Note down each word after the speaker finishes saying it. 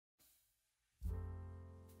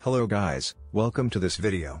Hello guys, welcome to this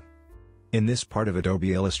video. In this part of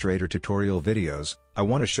Adobe Illustrator tutorial videos, I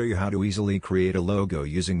want to show you how to easily create a logo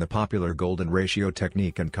using the popular golden ratio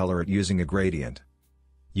technique and color it using a gradient.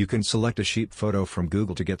 You can select a sheep photo from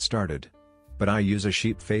Google to get started. But I use a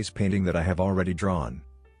sheep face painting that I have already drawn.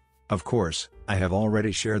 Of course, I have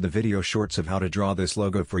already shared the video shorts of how to draw this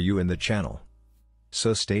logo for you in the channel.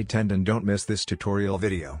 So stay tuned and don't miss this tutorial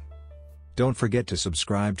video. Don't forget to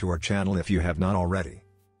subscribe to our channel if you have not already.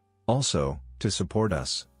 Also, to support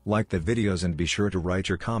us, like the videos and be sure to write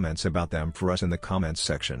your comments about them for us in the comments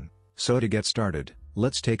section. So to get started,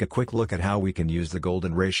 let's take a quick look at how we can use the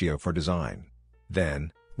golden ratio for design.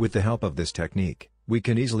 Then, with the help of this technique, we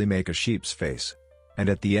can easily make a sheep's face. And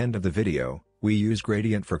at the end of the video, we use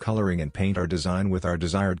gradient for coloring and paint our design with our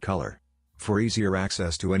desired color. For easier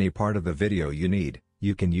access to any part of the video you need,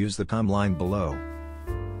 you can use the timeline below.